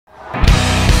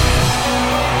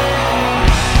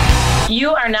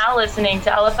You are now listening to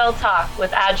LFL Talk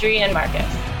with Adri and Marcus.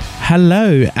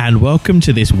 Hello and welcome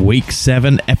to this Week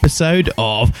 7 episode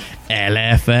of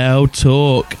LFL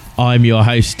Talk. I'm your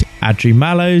host, Adri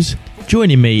Mallows.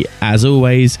 Joining me, as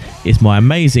always, is my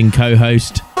amazing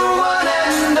co-host,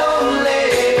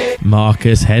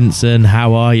 Marcus Henson.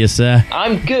 How are you, sir?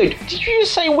 I'm good. Did you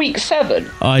just say Week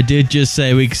 7? I did just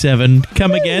say Week 7.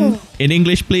 Come again, in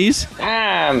English, please.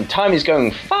 Damn, time is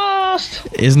going fast.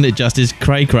 Isn't it just as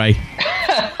cray-cray?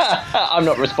 I'm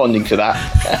not responding to that.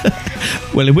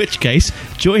 Well, in which case,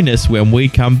 join us when we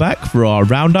come back for our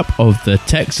roundup of the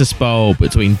Texas Bowl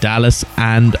between Dallas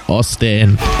and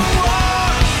Austin.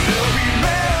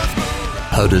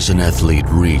 How does an athlete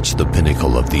reach the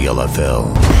pinnacle of the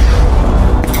LFL?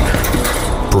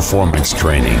 Performance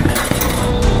training.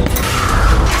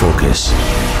 Focus,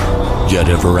 yet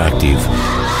ever active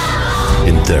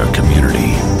in their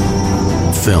community.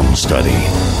 Film study.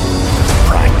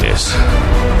 Practice.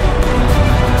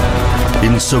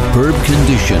 In superb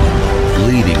condition,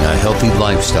 leading a healthy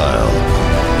lifestyle.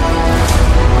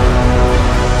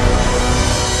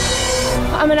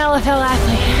 I'm an LFL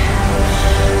athlete.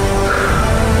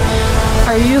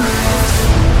 Are you?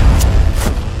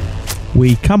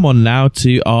 We come on now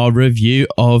to our review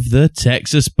of the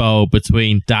Texas Bowl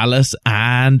between Dallas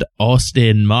and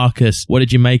Austin. Marcus, what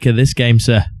did you make of this game,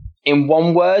 sir? In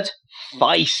one word,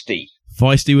 feisty.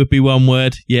 Feisty would be one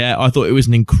word. Yeah, I thought it was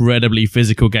an incredibly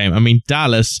physical game. I mean,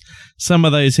 Dallas, some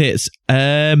of those hits.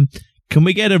 Can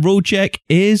we get a rule check?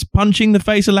 Is punching the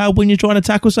face allowed when you're trying to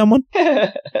tackle someone?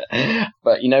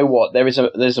 But you know what? There's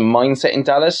a mindset in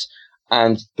Dallas.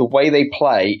 And the way they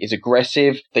play is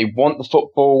aggressive. They want the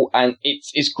football, and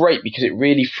it's great because it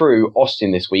really threw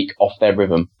Austin this week off their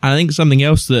rhythm. I think something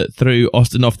else that threw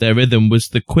Austin off their rhythm was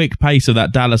the quick pace of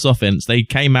that Dallas offense. They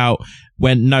came out,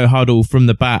 went no huddle from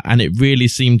the bat, and it really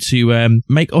seemed to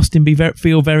make Austin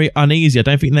feel very uneasy. I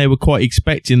don't think they were quite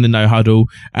expecting the no huddle,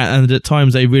 and at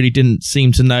times they really didn't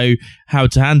seem to know how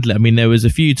to handle it. I mean, there was a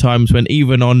few times when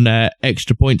even on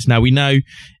extra points, now we know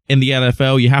in the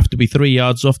LFL, you have to be 3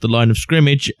 yards off the line of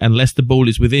scrimmage unless the ball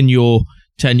is within your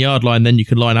 10-yard line, then you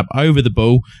can line up over the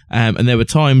ball. And there were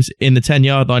times in the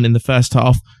 10-yard line in the first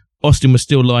half, Austin was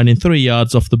still lining 3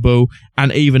 yards off the ball,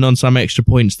 and even on some extra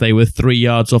points, they were 3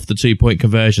 yards off the 2-point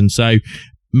conversion. So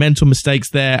mental mistakes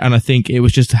there, and I think it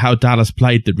was just how Dallas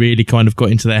played that really kind of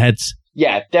got into their heads.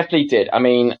 Yeah, definitely did. I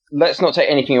mean, let's not take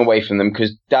anything away from them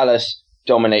because Dallas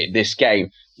dominated this game.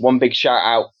 One big shout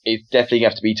out is definitely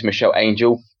going to have to be to Michelle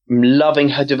Angel. I'm loving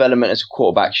her development as a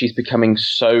quarterback. She's becoming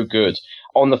so good.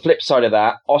 On the flip side of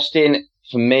that, Austin,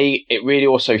 for me, it really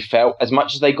also felt, as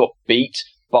much as they got beat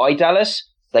by Dallas,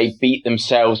 they beat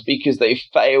themselves because they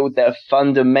failed their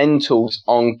fundamentals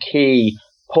on key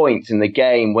points in the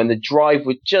game. When the drive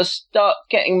would just start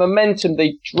getting momentum,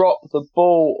 they dropped the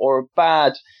ball or a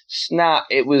bad snap.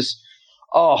 It was,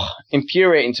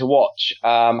 infuriating to watch.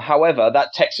 However,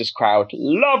 that Texas crowd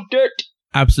loved it.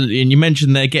 Absolutely. And you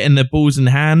mentioned they're getting their balls in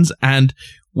hand, and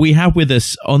we have with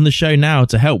us on the show now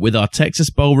to help with our Texas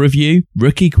Bowl review,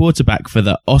 rookie quarterback for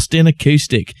the Austin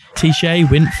Acoustic, Teshay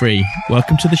Winfrey.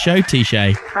 Welcome to the show,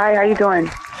 Teshay. Hi, how you doing?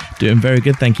 Doing very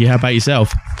good, thank you. How about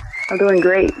yourself? I'm doing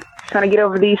great. Trying to get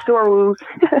over these sore wounds.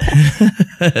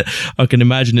 I can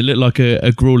imagine it looked like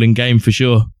a grueling game for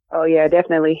sure. Oh, yeah,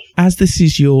 definitely. As this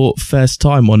is your first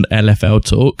time on LFL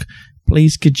Talk,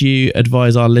 please could you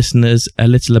advise our listeners a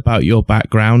little about your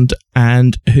background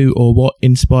and who or what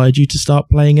inspired you to start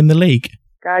playing in the league?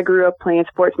 I grew up playing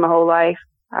sports my whole life.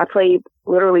 I played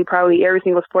literally probably every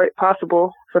single sport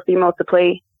possible for females to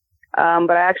play.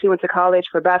 But I actually went to college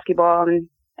for basketball, and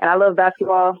I love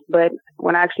basketball. But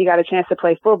when I actually got a chance to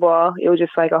play football, it was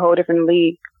just like a whole different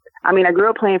league. I mean, I grew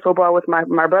up playing football with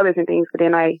my brothers and things, but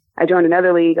then I joined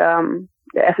another league, the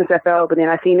SSFL, but then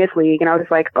I seen this league, and I was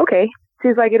just like, okay.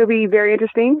 Seems like it'll be very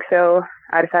interesting, so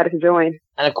I decided to join.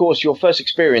 And of course, your first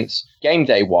experience, game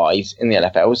day-wise, in the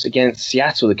LFL was against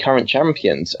Seattle, the current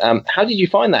champions. How did you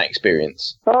find that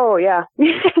experience? Oh, yeah.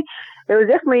 It was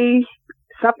definitely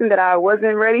something that I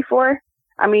wasn't ready for.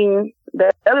 I mean,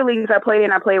 the other leagues I played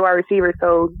in, I played wide receiver,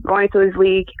 so going into this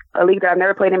league, a league that I've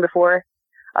never played in before,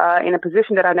 in a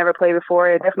position that I've never played before,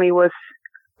 it definitely was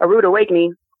a rude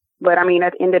awakening. But, I mean,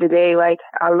 at the end of the day, like,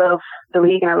 I love the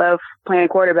league and I love playing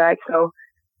quarterback. So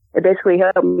it basically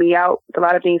helped me out with a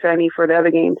lot of things that I need for the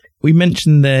other games. We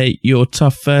mentioned there your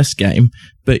tough first game,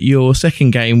 but your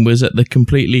second game was at the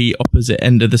completely opposite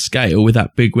end of the scale with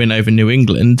that big win over New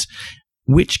England.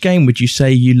 Which game would you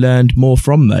say you learned more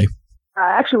from, though?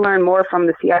 I actually learned more from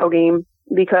the Seattle game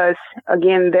because,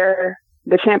 again, they're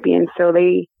the champions. So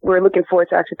we're looking forward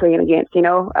to actually playing against, you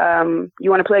know.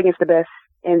 You want to play against the best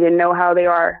and then know how they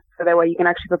are. so that way you can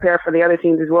actually prepare for the other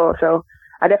teams as well. So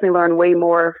I definitely learned way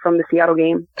more from the Seattle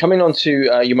game. Coming on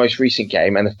to your most recent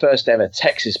game and the first ever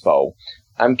Texas Bowl,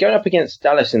 going up against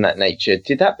Dallas in that nature,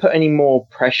 did that put any more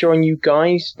pressure on you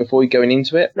guys before you going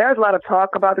into it? There was a lot of talk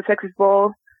about the Texas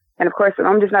Bowl. And of course,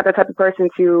 I'm just not the type of person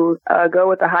to go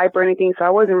with the hype or anything, so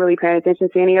I wasn't really paying attention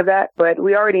to any of that. But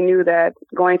we already knew that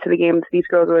going to the games, these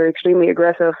girls were extremely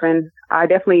aggressive, and I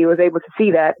definitely was able to see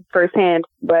that firsthand.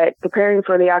 But preparing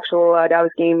for the actual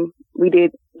Dallas game, we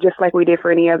did just like we did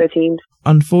for any other teams.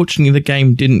 Unfortunately, the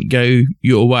game didn't go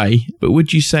your way, but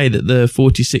would you say that the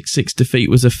 46-6 defeat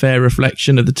was a fair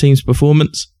reflection of the team's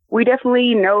performance? We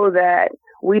definitely know that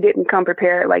we didn't come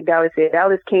prepared like Dallas did.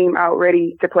 Dallas came out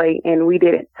ready to play, and we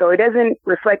didn't. So it doesn't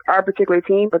reflect our particular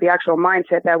team, but the actual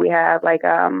mindset that we have.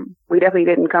 We definitely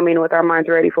didn't come in with our minds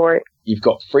ready for it. You've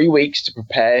got 3 weeks to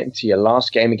prepare into your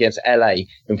last game against LA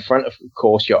in front of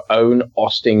course, your own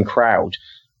Austin crowd.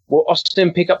 Will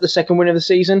Austin pick up the second win of the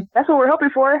season? That's what we're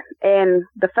hoping for. And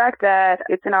the fact that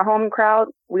it's in our home crowd,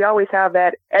 we always have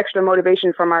that extra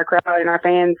motivation from our crowd and our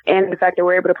fans, and the fact that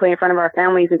we're able to play in front of our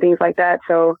families and things like that.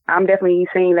 So I'm definitely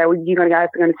saying that you guys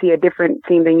are going to see a different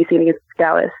team than you've seen against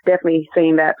Dallas. Definitely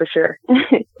saying that for sure.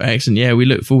 Excellent. Yeah, we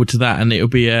look forward to that, and it'll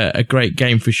be a great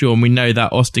game for sure. And we know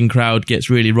that Austin crowd gets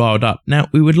really riled up. Now,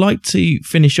 we would like to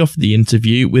finish off the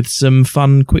interview with some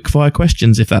fun quick-fire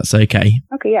questions, if that's okay.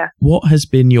 Okay, yeah. What has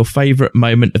been your favourite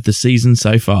moment of the season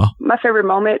so far? My favorite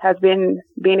moment has been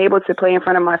being able to play in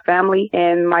front of my family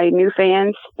and my new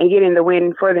fans and getting the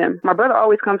win for them. My brother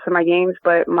always comes to my games,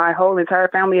 but my whole entire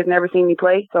family has never seen me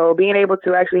play. So being able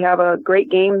to actually have a great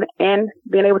game and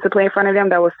being able to play in front of them,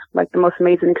 that was like the most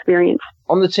amazing experience.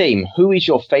 On the team, who is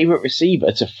your favorite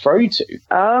receiver to throw to?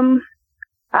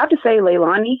 I have to say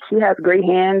Leilani. She has great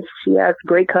hands. She has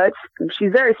great cuts.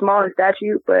 She's very small in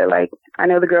stature, but I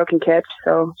know the girl can catch,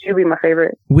 so she'll be my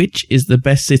favorite. Which is the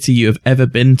best city you have ever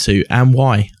been to, and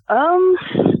why?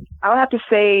 I would have to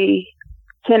say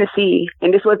Tennessee,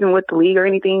 and this wasn't with the league or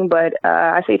anything, but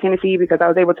I say Tennessee because I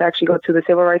was able to actually go to the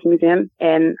Civil Rights Museum,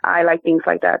 and I like things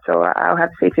like that, so I'll have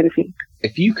to say Tennessee.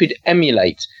 If you could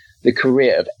emulate the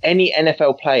career of any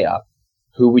NFL player,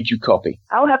 who would you copy?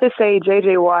 I would have to say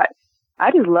J.J. Watt.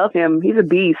 I just love him. He's a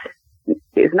beast.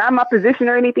 It's not my position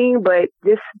or anything, but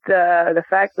just the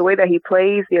fact, the way that he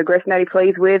plays, the aggression that he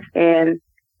plays with, and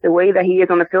the way that he is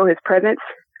on the field, his presence,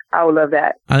 I would love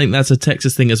that. I think that's a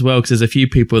Texas thing as well, because there's a few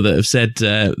people that have said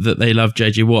that they love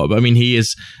J.J. Watt, but I mean, he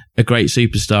is a great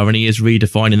superstar and he is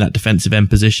redefining that defensive end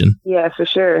position. Yeah, for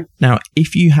sure. Now,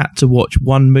 if you had to watch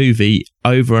one movie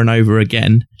over and over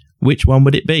again, which one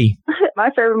would it be? My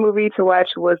favorite movie to watch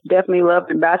was definitely Love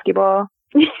and Basketball.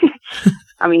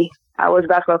 I mean, I was a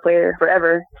basketball player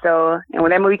forever. And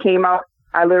when that movie came out,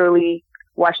 I literally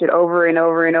watched it over and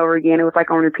over and over again. It was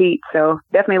like on repeat. So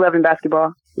definitely loving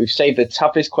basketball. We've saved the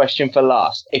toughest question for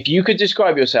last. If you could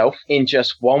describe yourself in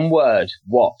just one word,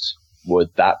 what would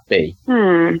that be?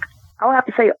 I would have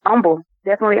to say humble.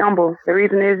 Definitely humble. The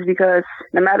reason is because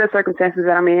no matter the circumstances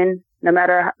that I'm in, no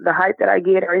matter the hype that I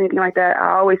get or anything like that,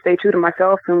 I always stay true to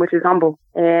myself, and which is humble.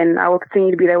 And I will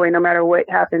continue to be that way no matter what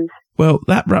happens. Well,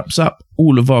 that wraps up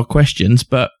all of our questions,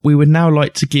 but we would now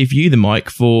like to give you the mic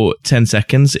for 10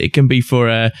 seconds. It can be for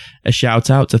a shout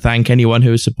out to thank anyone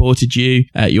who has supported you,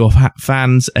 your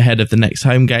fans ahead of the next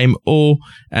home game, or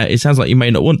it sounds like you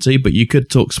may not want to, but you could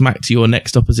talk smack to your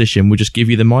next opposition. We'll just give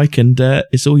you the mic and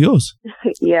it's all yours.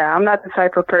 Yeah, I'm not the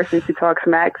type of person to talk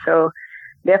smack, so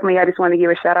definitely I just want to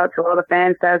give a shout out to all the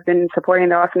fans that have been supporting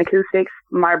the Austin Acoustics.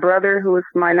 My brother, who is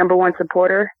my number one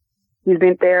supporter, he's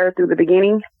been there through the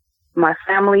beginning. My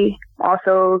family,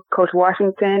 also Coach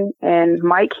Washington and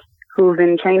Mike, who've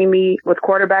been training me with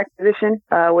quarterback position.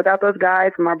 Without those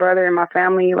guys, my brother and my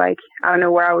family, I don't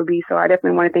know where I would be. So I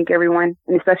definitely want to thank everyone,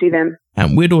 and especially them.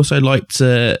 And we'd also like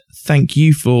to thank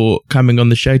you for coming on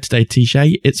the show today,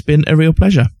 Teshay. It's been a real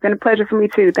pleasure. It's been a pleasure for me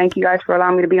too. Thank you guys for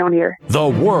allowing me to be on here. The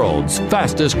world's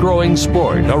fastest growing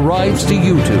sport arrives to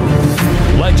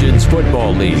YouTube. Legends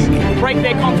Football League. Break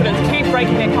their confidence. Keep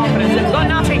breaking their confidence. They've got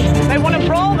nothing. They want to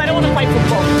brawl. They don't want to play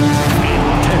football.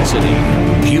 Intensity.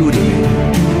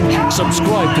 Beauty.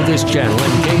 Subscribe to this channel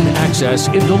and gain access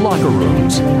into locker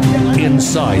rooms.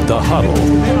 Inside the huddle.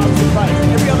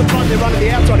 Every other time they run to the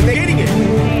outside and they're hitting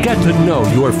it. Get to know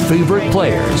your favorite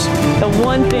players. The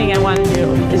one thing I want to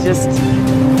do is just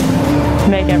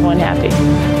make everyone happy.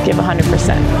 Give 100%.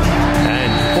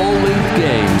 And full-length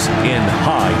games in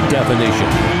high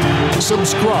definition.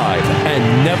 Subscribe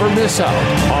and never miss out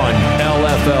on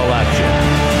LFL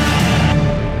action.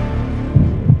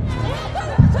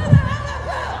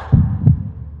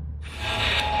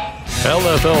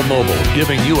 LFL Mobile,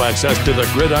 giving you access to the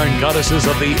gridiron goddesses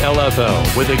of the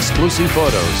LFL with exclusive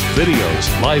photos,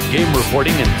 videos, live game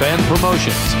reporting, and fan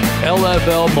promotions.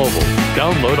 LFL Mobile.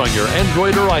 Download on your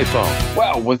Android or iPhone.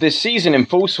 Well, with this season in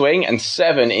full swing and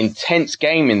 7 intense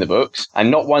games in the books,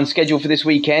 and not one scheduled for this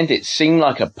weekend, it seemed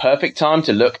like a perfect time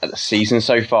to look at the season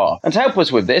so far. And to help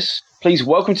us with this, please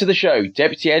welcome to the show,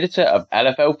 Deputy Editor of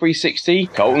LFL 360,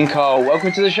 Colton Cull.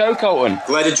 Welcome to the show, Colton.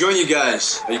 Glad to join you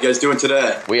guys. How are you guys doing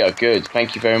today? We are good.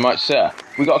 Thank you very much, sir.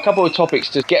 We've got a couple of topics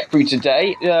to get through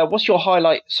today. What's your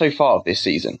highlight so far of this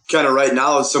season? Kind of right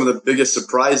now, some of the biggest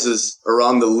surprises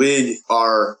around the league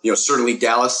are, certainly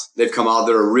Dallas. They've come out.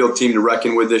 They're a real team to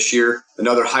reckon with this year.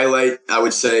 Another highlight, I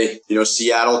would say,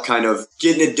 Seattle kind of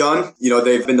getting it done.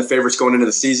 They've been the favorites going into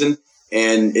the season.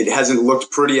 And it hasn't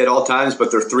looked pretty at all times,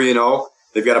 but they're 3-0.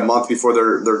 They've got a month before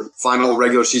their final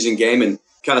regular season game, and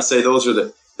kind of say those are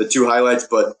the two highlights.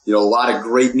 But, a lot of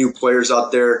great new players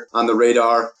out there on the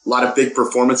radar. A lot of big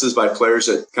performances by players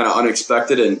that kind of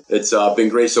unexpected, and it's been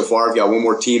great so far. We've got one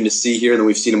more team to see here, and then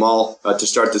we've seen them all to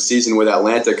start the season with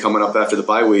Atlanta coming up after the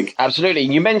bye week. Absolutely.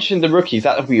 You mentioned the rookies.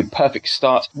 That would be a perfect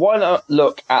start. Why not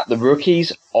look at the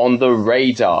rookies on the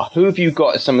radar? Who have you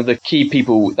got as some of the key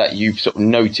people that you've sort of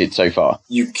noted so far?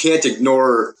 You can't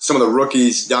ignore some of the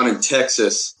rookies down in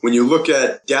Texas. When you look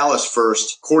at Dallas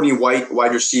first, Courtney White,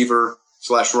 wide receiver,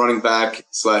 / running back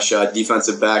 /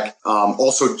 defensive back.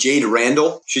 Also Jade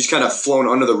Randall. She's kind of flown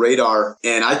under the radar.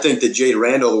 And I think that Jade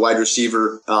Randall, the wide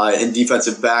receiver and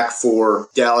defensive back for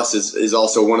Dallas, is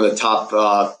also one of the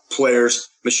top players.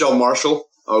 Michelle Marshall,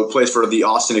 who plays for the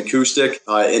Austin Acoustic.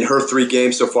 In her 3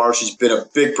 games so far, she's been a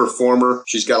big performer.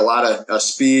 She's got a lot of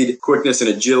speed, quickness,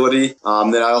 and agility.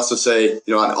 Then I also say,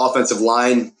 on offensive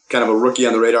line, kind of a rookie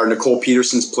on the radar. Nicole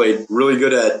Peterson's played really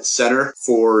good at center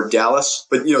for Dallas.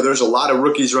 But, there's a lot of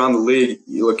rookies around the league.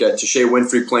 You look at Teshay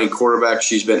Winfrey playing quarterback.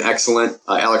 She's been excellent.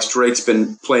 Alex Drake's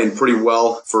been playing pretty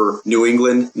well for New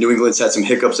England. New England's had some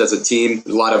hiccups as a team.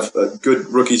 There's a lot of good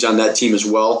rookies on that team as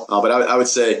well. But I would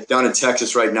say down in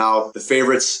Texas right now, the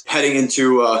favorites heading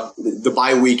into the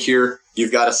bye week here,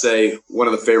 you've got to say one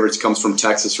of the favorites comes from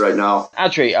Texas right now.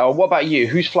 Adri, what about you?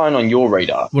 Who's flying on your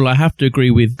radar? Well, I have to agree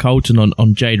with Colton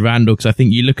on Jade Randall, because I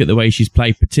think you look at the way she's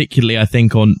played, particularly, I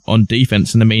think, on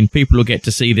defense. And I mean, people will get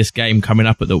to see this game coming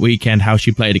up at the weekend, how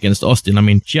she played against Austin. I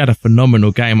mean, she had a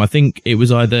phenomenal game. I think it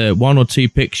was either 1 or 2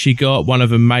 picks she got. One of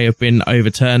them may have been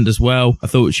overturned as well. I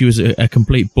thought she was a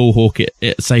complete ball hawk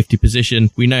at safety position.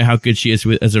 We know how good she is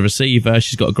as a receiver.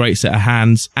 She's got a great set of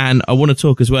hands. And I want to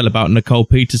talk as well about Nicole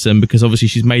Peterson, because obviously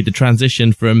she's made the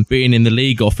transition from being in the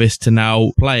league office to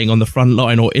now playing on the front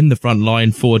line or in the front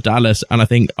line for Dallas. And I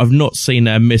think I've not seen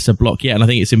her miss a block yet. And I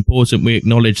think it's important we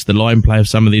acknowledge the line play of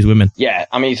some of these women. Yeah,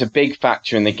 I mean, it's a big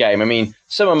factor in the game. I mean,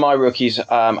 some of my rookies,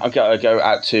 I've got to go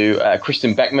out to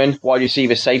Kristen Beckman, wide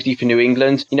receiver safety for New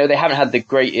England. They haven't had the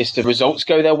greatest of results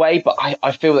go their way, but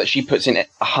I feel that she puts in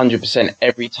 100%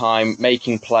 every time,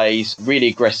 making plays, really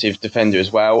aggressive defender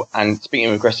as well. And speaking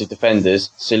of aggressive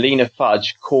defenders, Selena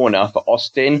Fudge, corner for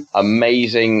Austin,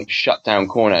 amazing shutdown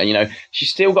corner.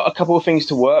 She's still got a couple of things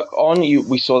to work on.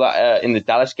 We saw that in the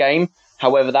Dallas game.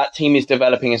 However, that team is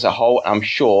developing as a whole. I'm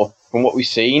sure from what we've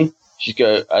seen, she's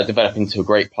going to develop into a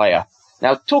great player.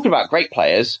 Now, talking about great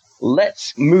players,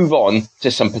 let's move on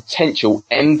to some potential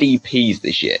MVPs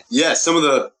this year. Yeah, some of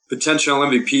the potential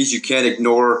MVPs you can't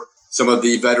ignore. Some of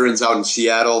the veterans out in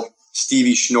Seattle,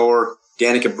 Stevie Schnorr,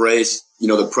 Danica Brace,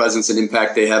 the presence and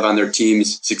impact they have on their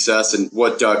team's success and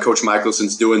what Coach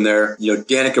Michelson's doing there.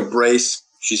 Danica Brace,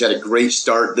 she's had a great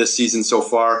start this season so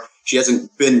far. She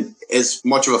hasn't been as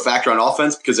much of a factor on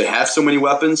offense because they have so many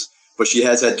weapons, but she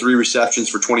has had 3 receptions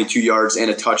for 22 yards and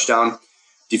a touchdown.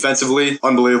 Defensively,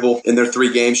 unbelievable. In their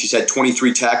 3 games, she's had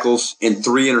 23 tackles and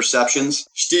 3 interceptions.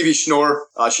 Stevie Schnorr,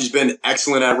 she's been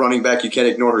excellent at running back. You can't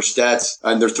ignore her stats.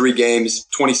 In their 3 games,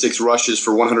 26 rushes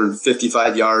for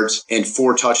 155 yards and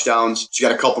 4 touchdowns. She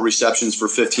got a couple receptions for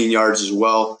 15 yards as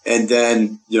well. And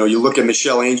then, you look at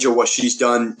Michelle Angel, what she's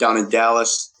done down in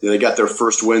Dallas. They got their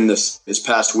first win this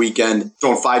past weekend,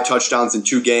 throwing 5 touchdowns in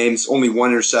 2 games, only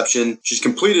 1 interception. She's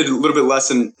completed a little bit less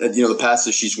than the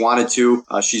passes she's wanted to.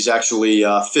 She's actually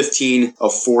 15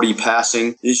 of 40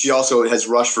 passing. She also has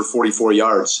rushed for 44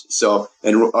 yards,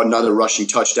 and another rushing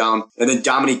touchdown. And then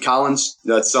Dominique Collins,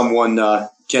 that's someone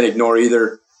can't ignore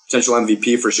either. Potential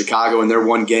MVP for Chicago in their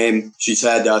 1 game. She's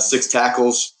had 6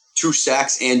 tackles, 2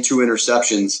 sacks, and 2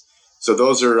 interceptions. So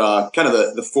those are kind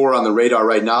of the 4 on the radar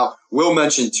right now. Will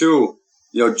mention too,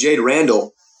 Jade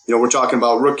Randall. We're talking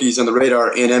about rookies on the radar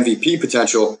and MVP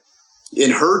potential.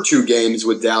 In her 2 games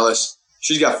with Dallas,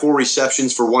 she's got 4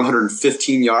 receptions for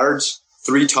 115 yards,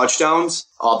 3 touchdowns,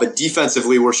 but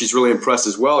defensively where she's really impressed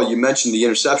as well. You mentioned the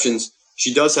interceptions.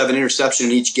 She does have an interception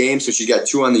in each game, so she's got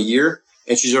 2 on the year,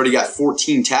 and she's already got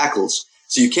 14 tackles.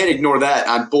 So you can't ignore that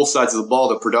on both sides of the ball,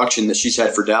 the production that she's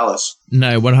had for Dallas.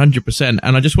 No, 100%.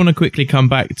 And I just want to quickly come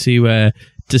back to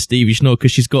Stevie Schnorr,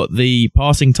 because she's got the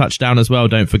passing touchdown as well,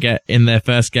 don't forget, in their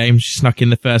first game. She snuck in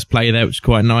the first play there, which is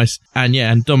quite nice. And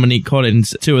and Dominique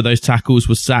Collins, 2 of those tackles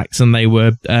were sacks, and they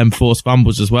were forced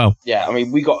fumbles as well. Yeah, I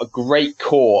mean, we got a great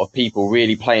core of people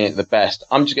really playing at the best.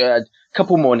 I'm just going to add a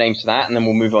couple more names to that, and then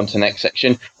we'll move on to the next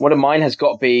section. One of mine has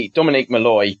got to be Dominique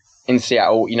Mallows in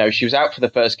Seattle. She was out for the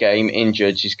first game,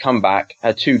 injured. She's come back.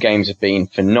 Her 2 games have been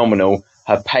phenomenal.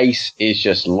 Her pace is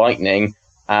just lightning.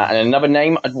 And another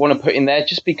name I'd want to put in there,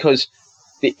 just because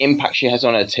the impact she has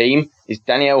on her team, is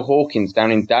Danielle Hawkins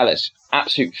down in Dallas.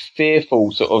 Absolute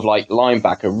fearful sort of like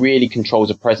linebacker, really controls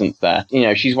a presence there.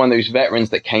 She's one of those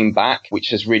veterans that came back, which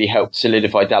has really helped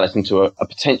solidify Dallas into a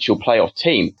potential playoff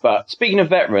team. But speaking of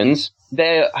veterans,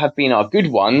 there have been our good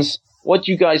ones. What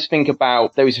do you guys think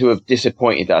about those who have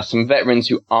disappointed us? Some veterans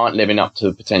who aren't living up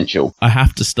to the potential. I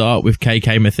have to start with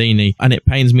KK Matheny, and it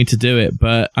pains me to do it,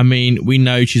 but I mean, we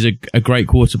know she's a great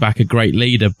quarterback, a great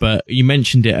leader, but you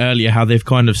mentioned it earlier how they've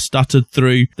kind of stuttered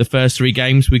through the first 3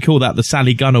 games. We call that the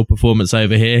Sally Gunnell performance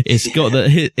over here.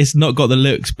 It's not got the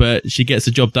looks, but she gets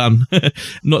the job done.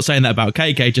 Not saying that about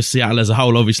KK, just Seattle as a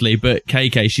whole, obviously, but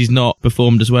KK, she's not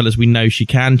performed as well as we know she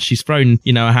can. She's thrown,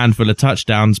 a handful of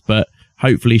touchdowns, but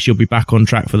hopefully she'll be back on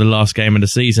track for the last game of the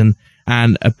season.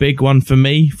 And a big one for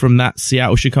me from that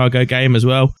Seattle-Chicago game as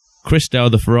well,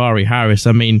 Christelle the Ferrari Harris.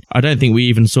 I mean, I don't think we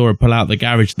even saw her pull out the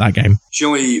garage that game. She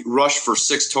only rushed for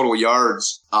 6 total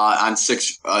yards on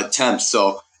 6 attempts,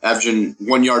 so averaging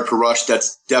 1 yard per rush.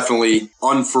 That's definitely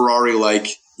un-Ferrari-like,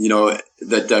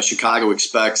 that Chicago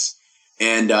expects.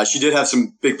 And she did have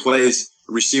some big plays.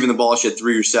 Receiving the ball, she had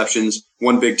 3 receptions,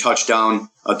 1 big touchdown,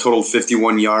 a total of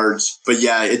 51 yards. But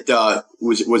yeah, it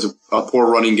was a poor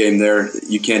running game there.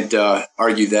 You can't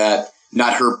argue that.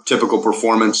 Not her typical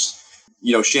performance.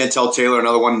 Chantel Taylor,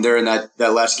 another one there in that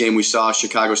last game we saw,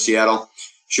 Chicago-Seattle.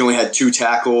 She only had 2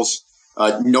 tackles,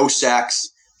 no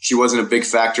sacks. She wasn't a big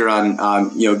factor on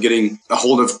getting a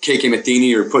hold of KK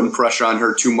Matheny or putting pressure on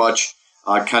her too much.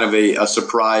 Kind of a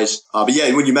surprise. But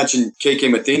yeah, when you mentioned KK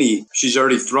Matheny, she's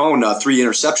already thrown 3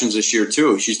 interceptions this year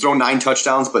too. She's thrown 9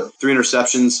 touchdowns, but 3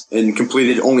 interceptions and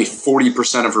completed only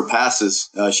 40% of her passes.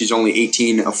 She's only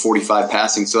 18 of 45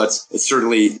 passing, so it's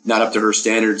certainly not up to her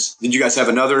standards. Did you guys have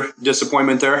another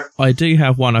disappointment there? I do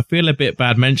have one. I feel a bit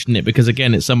bad mentioning it because,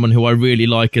 again, it's someone who I really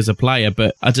like as a player,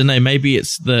 but I don't know, maybe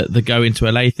it's the go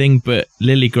into LA thing, but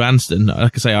Lily Granston,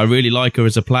 like I say, I really like her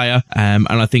as a player, and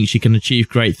I think she can achieve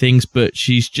great things, but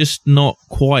she's just not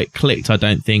quite clicked, I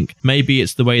don't think. Maybe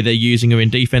it's the way they're using her in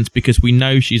defense, because we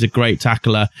know she's a great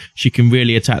tackler. She can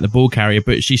really attack the ball carrier,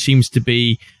 but she seems to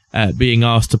be being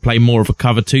asked to play more of a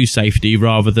cover 2 safety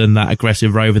rather than that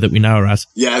aggressive rover that we know her as.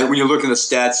 Yeah, when you look at the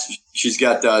stats, she's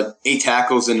got 8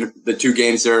 tackles in the 2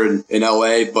 games there in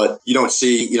LA, but you don't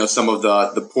see, some of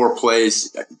the poor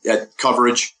plays at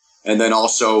coverage. And then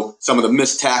also some of the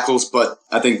missed tackles, but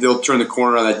I think they'll turn the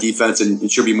corner on that defense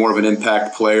and she'll be more of an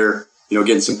impact player,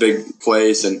 getting some big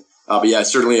plays. And but yeah,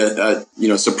 certainly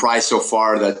a surprise so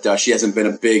far that she hasn't been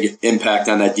a big impact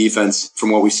on that defense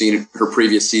from what we've seen in her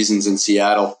previous seasons in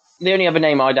Seattle. The only other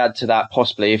name I'd add to that,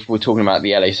 possibly, if we're talking about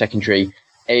the LA secondary,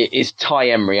 is Ty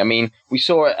Emery. I mean, we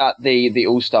saw it at the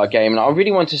All-Star game, and I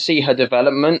really want to see her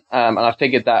development. And I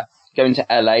figured that going to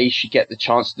LA, she'd get the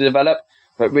chance to develop,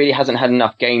 but really hasn't had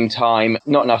enough game time,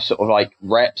 not enough sort of like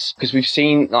reps, because we've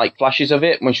seen like flashes of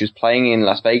it when she was playing in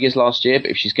Las Vegas last year.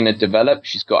 But if she's going to develop,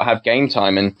 she's got to have game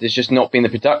time, and there's just not been the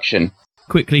production.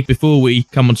 Quickly, before we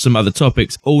come on to some other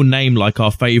topics, all name like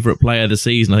our favourite player of the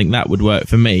season. I think that would work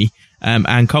for me.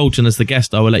 And Colton, as the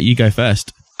guest, I will let you go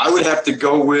first. I would have to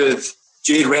go with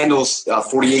Jade Randall's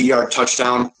 48-yard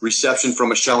touchdown reception from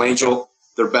Michelle Angel.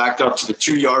 They're backed up to the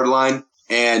 2-yard line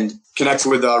and connects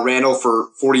with Randall for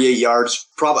 48 yards.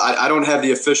 I don't have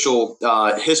the official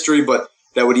history, but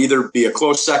that would either be a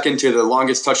close second to the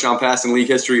longest touchdown pass in league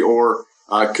history, or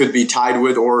could be tied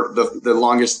with, or the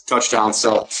longest touchdown.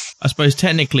 So I suppose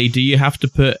technically, do you have to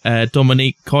put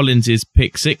Dominique Collins'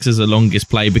 pick 6 as the longest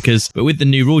play? But with the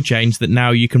new rule change that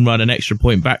now you can run an extra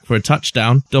point back for a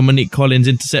touchdown, Dominique Collins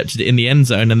intercepted it in the end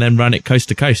zone and then ran it coast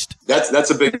to coast.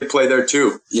 That's a big play there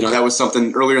too. That was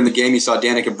something earlier in the game. You saw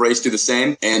Danica Brace do the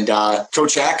same, and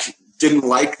Coach Hack didn't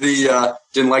like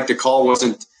the call,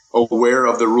 wasn't aware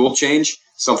of the rule change,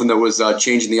 something that was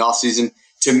changed in the offseason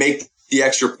to make the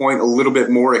extra point a little bit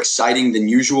more exciting than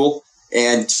usual,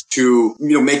 and to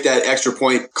make that extra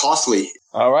point costly.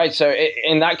 All right. So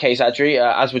in that case, Adri,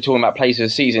 as we're talking about plays of the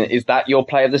season, is that your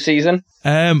play of the season?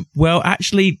 Well,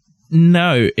 actually,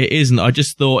 no, it isn't. I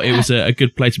just thought it was a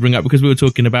good play to bring up because we were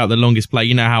talking about the longest play.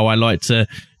 You know how I like to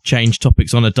change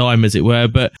topics on a dime, as it were.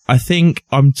 But I think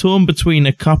I'm torn between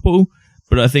a couple.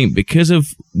 But I think because of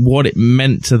what it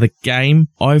meant to the game,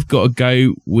 I've got to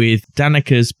go with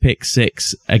Danica's pick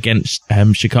 6 against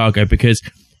Chicago because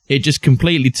it just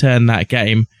completely turned that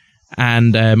game.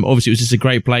 And obviously it was just a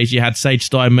great play. You had Sage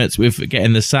Steinmetz with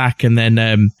getting the sack, and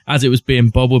then as it was being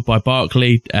bobbled by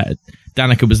Barkley,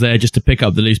 Danica was there just to pick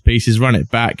up the loose pieces, run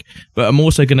it back. But I'm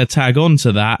also going to tag on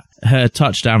to that her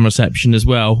touchdown reception as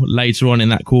well later on in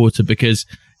that quarter because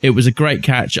it was a great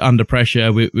catch under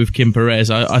pressure with Kim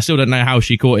Perez. I still don't know how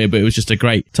she caught it, but it was just a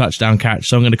great touchdown catch.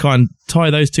 So I'm going to kind of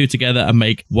tie those two together and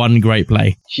make one great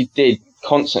play. She did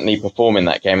constantly perform in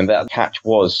that game, and that catch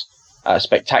was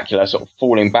spectacular, sort of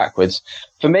falling backwards.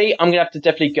 For me, I'm going to have to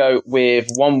definitely go with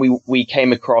one we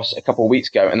came across a couple of weeks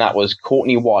ago, and that was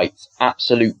Courtney White's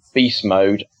absolute beast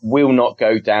mode, will not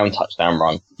go down touchdown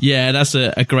run. Yeah, that's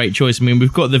a great choice. I mean,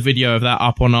 we've got the video of that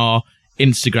up on our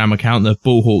Instagram account, the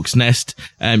Bullhawks Nest.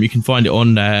 You can find it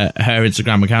on her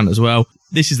Instagram account as well.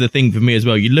 This is the thing for me as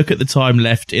well. You look at the time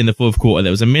left in the fourth quarter.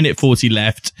 There was 1:40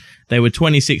 left. They were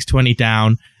 26-20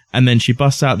 down. And then she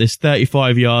busts out this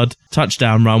 35-yard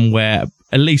touchdown run where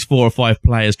at least 4 or 5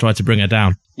 players tried to bring her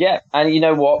down. Yeah, and you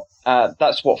know what?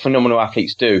 That's what phenomenal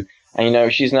athletes do. And, you know,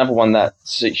 she's another one that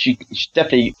she's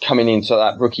definitely coming into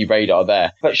that rookie radar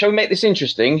there. But shall we make this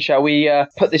interesting? Shall we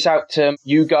put this out to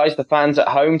you guys, the fans at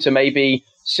home, to maybe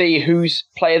see whose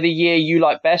player of the year you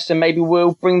like best, and maybe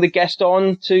we'll bring the guest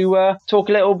on to talk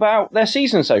a little about their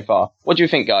season so far. What do you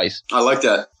think, guys? I like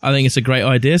that. I think it's a great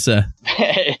idea, sir.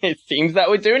 It seems that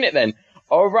we're doing it then.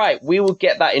 All right, we will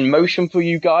get that in motion for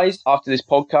you guys after this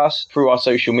podcast through our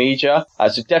social media.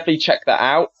 So definitely check that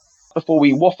out. Before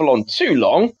we waffle on too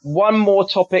long, one more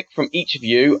topic from each of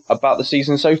you about the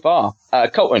season so far.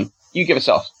 Colton, you give us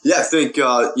off. Yeah, I think,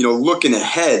 looking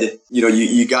ahead,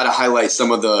 you got to highlight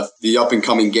some of the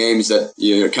up-and-coming games that,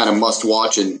 kind of must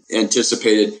watch and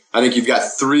anticipated. I think you've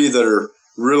got 3 that are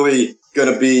really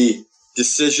going to be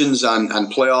decisions on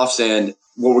playoffs and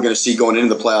what we're going to see going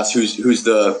into the playoffs, who's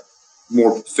the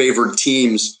more favored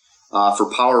teams for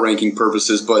power ranking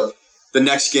purposes. But the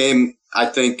next game, I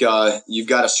think you've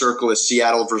got to circle is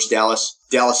Seattle versus Dallas.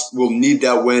 Dallas will need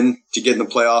that win to get in the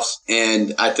playoffs,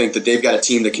 and I think that they've got a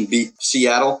team that can beat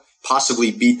Seattle,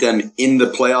 possibly beat them in the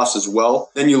playoffs as well.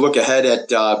 Then you look ahead at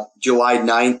July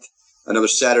 9th, another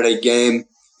Saturday game.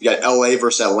 You got LA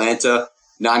versus Atlanta,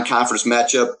 non-conference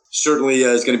matchup. Certainly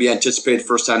is going to be anticipated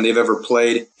first time they've ever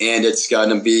played, and it's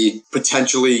going to be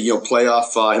potentially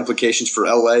playoff implications for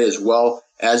LA as well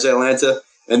as Atlanta.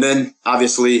 And then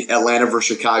obviously Atlanta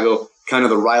versus Chicago, kind of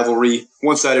the rivalry,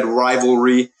 one-sided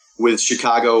rivalry with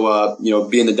Chicago,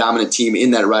 being the dominant team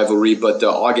in that rivalry. But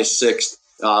August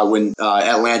 6th, when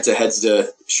Atlanta heads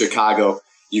to Chicago,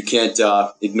 you can't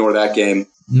ignore that game.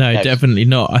 No, definitely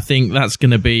not. I think that's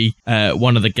going to be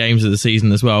one of the games of the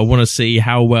season as well. I want to see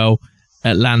how well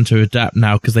Atlanta adapt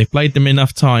now because they've played them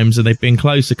enough times and they've been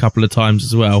close a couple of times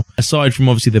as well. Aside from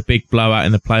obviously the big blowout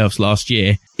in the playoffs last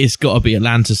year, it's got to be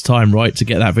Atlanta's time, right, to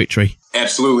get that victory.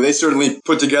 Absolutely. They certainly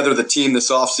put together the team this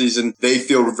offseason. They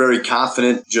feel very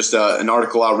confident. Just an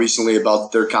article out recently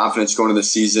about their confidence going into the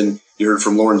season. You heard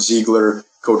from Lauren Ziegler,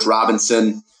 Coach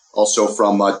Robinson, also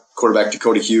from quarterback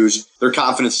Dakota Hughes. Their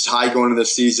confidence is high going into the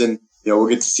season. We'll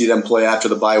get to see them play after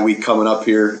the bye week coming up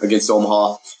here against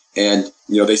Omaha. And,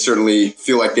 they certainly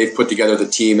feel like they've put together the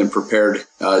team and prepared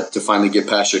to finally get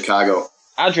past Chicago.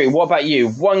 Adri, what about you?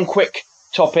 One quick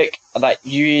topic that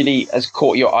really has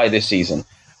caught your eye this season.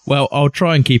 Well, I'll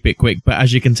try and keep it quick, but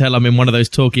as you can tell, I'm in one of those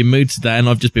talking moods today, and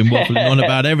I've just been waffling on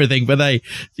about everything. But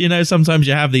sometimes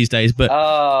you have these days. But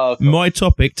cool. My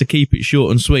topic, to keep it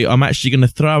short and sweet, I'm actually going to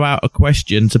throw out a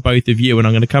question to both of you, and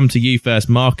I'm going to come to you first,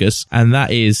 Marcus, and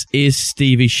that is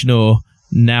Stevie Schnorr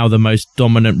now the most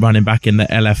dominant running back in the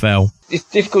LFL? It's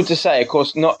difficult to say. Of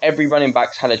course, not every running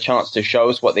back's had a chance to show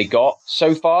us what they got.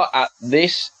 So far, at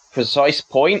this precise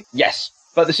point, yes.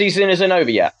 But the season isn't over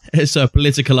yet. It's a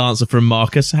political answer from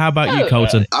Marcus. How about you,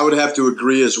 Colton? I would have to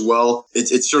agree as well.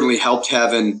 It certainly helped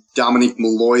having Dominique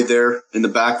Malloy there in the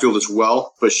backfield as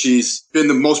well. But she's been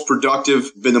the most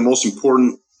productive, been the most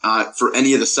important for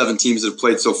any of the 7 teams that have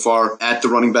played so far at the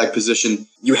running back position.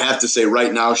 You have to say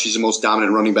right now she's the most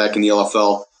dominant running back in the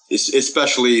LFL,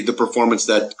 especially the performance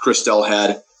that Christelle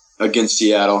had against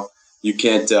Seattle. You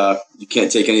can't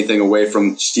take anything away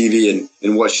from Stevie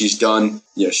and what she's done.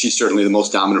 She's certainly the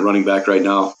most dominant running back right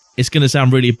now. it's going to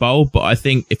sound really bold, but I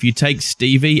think if you take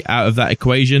Stevie out of that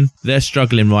equation, they're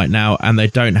struggling right now and they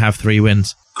don't have 3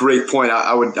 wins. Great point.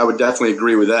 I would definitely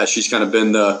agree with that. She's kind of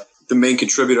been the main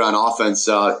contributor on offense,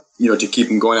 to keep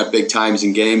them going at big times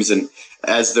in games. And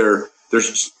as they're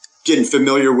getting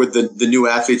familiar with the new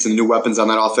athletes and the new weapons on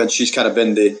that offense, she's kind of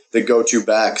been the go-to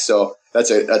back. So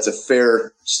that's a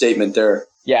fair statement there.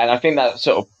 Yeah, and I think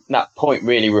that point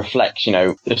really reflects,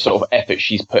 the sort of effort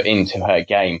she's put into her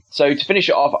game. So to finish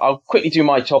it off, I'll quickly do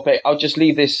my topic. I'll just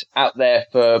leave this out there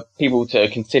for people to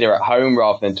consider at home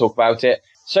rather than talk about it.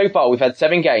 So far, we've had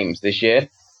 7 games this year.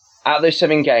 Out of those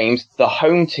 7 games, the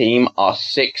home team are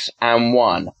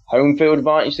 6-1. Home field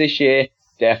advantage this year,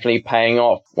 definitely paying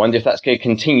off. Wonder if that's going to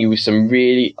continue with some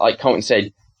really, like Colton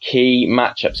said, key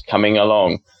matchups coming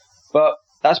along. But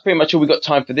that's pretty much all we've got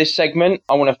time for this segment.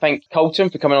 I want to thank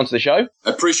Colton for coming onto the show. I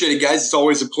appreciate it, guys. It's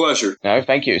always a pleasure. No,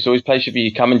 thank you. It's always a pleasure for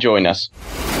you to come and join us.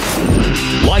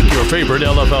 Like your favorite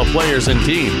LFL players and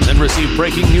teams and receive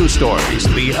breaking news stories.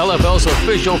 The LFL's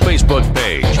official Facebook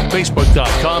page,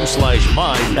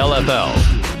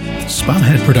 facebook.com/mylfl.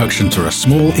 Spamhead Productions are a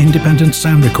small independent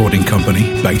sound recording company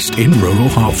based in rural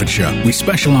Hertfordshire. We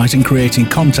specialise in creating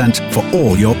content for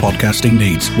all your podcasting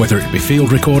needs, whether it be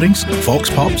field recordings, vox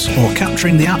pops, or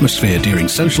capturing the atmosphere during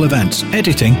social events.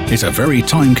 Editing is a very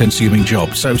time-consuming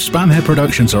job, so Spamhead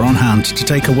Productions are on hand to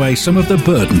take away some of the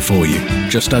burden for you.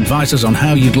 Just advise us on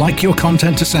how you'd like your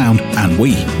content to sound, and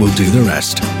we will do the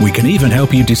rest. We can even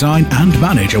help you design and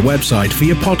manage a website for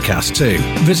your podcast too.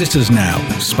 Visit us now,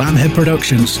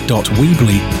 spamheadproductions.weebly.com.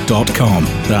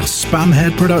 That's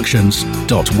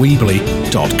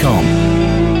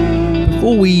spamheadproductions.weebly.com.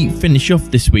 Before we finish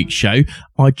off this week's show,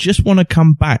 I just want to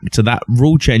come back to that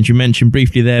rule change you mentioned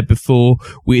briefly there before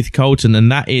with Colton,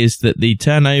 and that is that the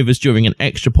turnovers during an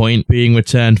extra point being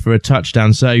returned for a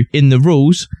touchdown. So in the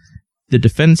rules, the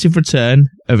defensive return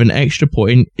of an extra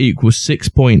point equals 6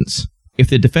 points. If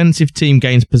the defensive team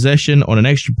gains possession on an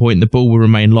extra point, the ball will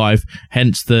remain live,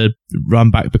 hence the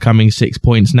run back becoming 6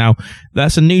 points. Now,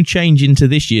 that's a new change into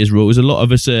this year's rules. A lot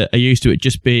of us are used to it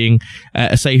just being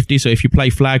a safety. So if you play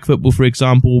flag football, for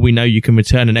example, we know you can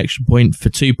return an extra point for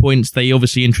 2 points. They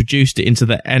obviously introduced it into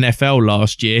the NFL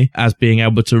last year as being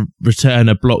able to return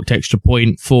a blocked extra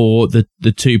point for the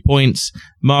 2 points.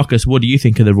 Marcus, what do you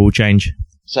think of the rule change?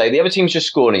 So the other team's just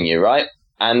scoring you, right?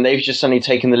 And they've just suddenly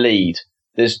taken the lead.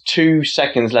 There's 2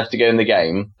 seconds left to go in the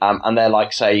game, and they're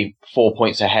like, say, 4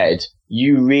 points ahead.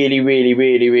 You really, really,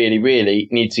 really, really, really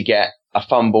need to get a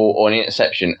fumble or an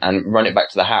interception and run it back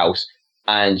to the house,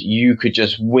 and you could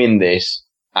just win this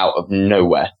out of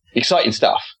nowhere. Exciting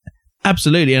stuff.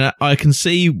 Absolutely, and I can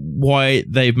see why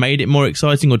they've made it more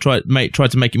exciting or tried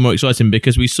to make it more exciting,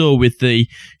 because we saw with the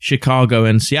Chicago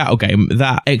and Seattle game,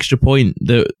 that extra point,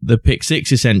 the pick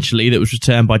 6 essentially, that was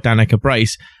returned by Danica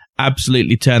Brace,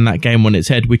 absolutely turned that game on its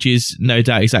head, which is no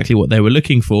doubt exactly what they were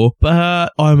looking for.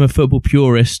 But I'm a football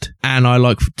purist and I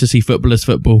like to see football as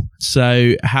football.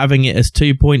 So having it as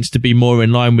 2 points to be more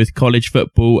in line with college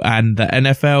football and the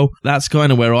NFL, that's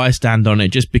kind of where I stand on it,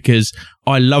 just because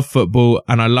I love football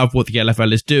and I love what the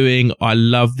LFL is doing. I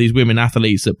love these women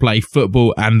athletes that play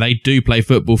football, and they do play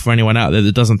football for anyone out there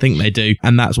that doesn't think they do.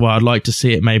 And that's why I'd like to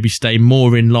see it maybe stay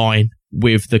more in line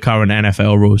with the current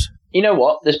NFL rules. You know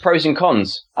what? There's pros and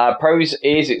cons. Pros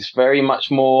is it's very much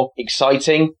more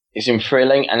exciting, it's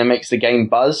thrilling, and it makes the game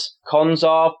buzz. Cons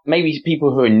are maybe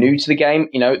people who are new to the game.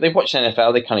 They've watched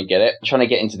NFL, they kind of get it. Trying to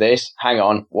get into this, hang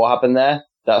on, what happened there?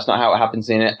 That's not how it happens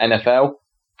in NFL.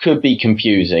 Could be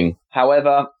confusing.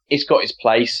 However, it's got its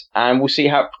place, and we'll see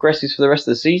how it progresses for the rest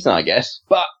of the season, I guess.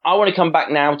 But I want to come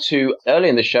back now to early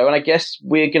in the show, and I guess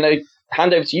we're going to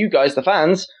hand over to you guys, the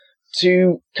fans,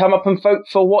 to come up and vote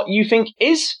for what you think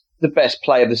is the best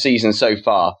play of the season so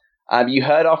far. You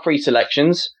heard our 3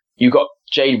 selections. You got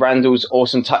Jade Randall's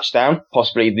awesome touchdown,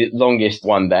 possibly the longest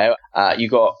one there. You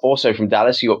got also from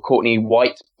Dallas, you got Courtney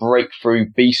White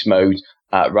breakthrough beast mode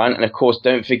run. And of course,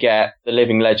 don't forget the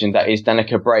living legend that is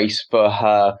Danica Brace for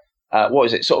her,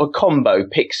 sort of combo,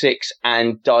 pick 6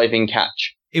 and diving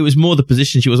catch. It was more the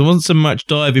position she was. It wasn't so much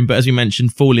diving, but as you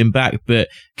mentioned, falling back, but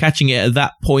catching it at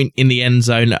that point in the end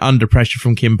zone under pressure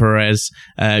from Kim Perez,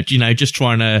 just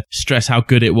trying to stress how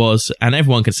good it was. And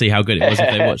everyone could see how good it was if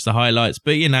they watched the highlights.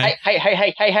 But,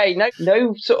 Hey,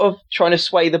 no sort of trying to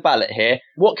sway the ballot here.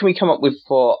 What can we come up with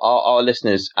for our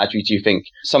listeners, Adri, do you think?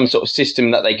 Some sort of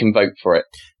system that they can vote for it?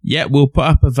 Yeah, we'll put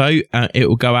up a vote. It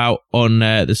will go out on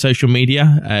the social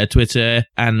media, Twitter,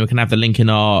 and we can have the link in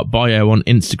our bio on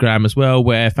Instagram as well,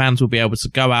 where fans will be able to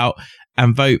go out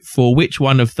and vote for which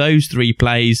one of those 3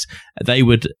 plays they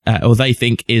would or they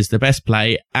think is the best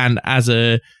play. And as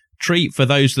a treat for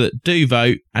those that do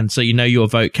vote, and so you know your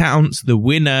vote counts, the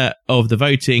winner of the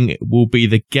voting will be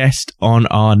the guest on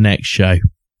our next show.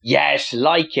 Yes,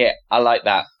 like it. I like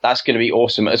that. That's going to be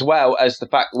awesome, as well as the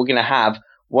fact that we're going to have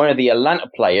one of the Atlanta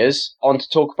players on to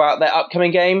talk about their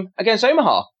upcoming game against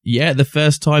Omaha. Yeah, the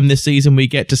first time this season we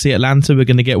get to see Atlanta, we're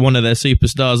going to get one of their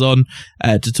superstars on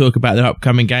to talk about their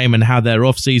upcoming game and how their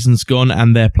off-season's gone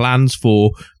and their plans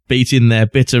for beating their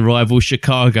bitter rival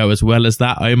Chicago, as well as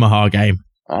that Omaha game.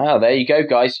 Ah, there you go,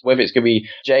 guys. Whether it's going to be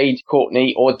Jade,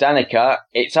 Courtney, or Danica,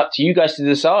 it's up to you guys to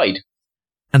decide.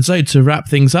 And so to wrap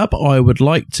things up, I would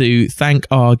like to thank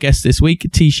our guest this week,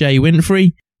 Teshay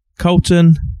Winfrey,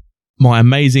 Colton, my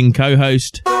amazing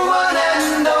co-host,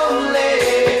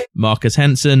 Marcus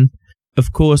Henson,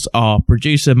 of course, our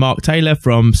producer, Mark Taylor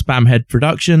from Spamhead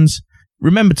Productions.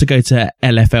 Remember to go to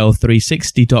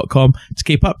LFL360.com to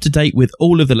keep up to date with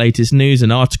all of the latest news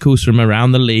and articles from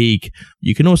around the league.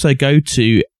 You can also go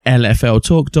to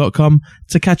LFLtalk.com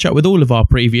to catch up with all of our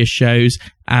previous shows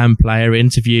and player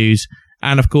interviews.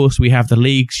 And of course, we have the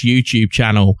league's YouTube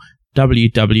channel,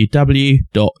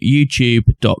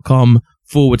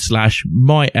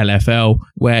 www.youtube.com/MyLFL,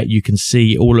 where you can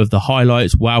see all of the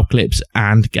highlights, wow clips,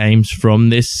 and games from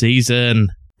this season.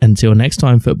 Until next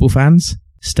time, football fans,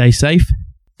 stay safe,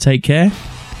 take care,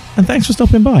 and thanks for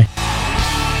stopping by.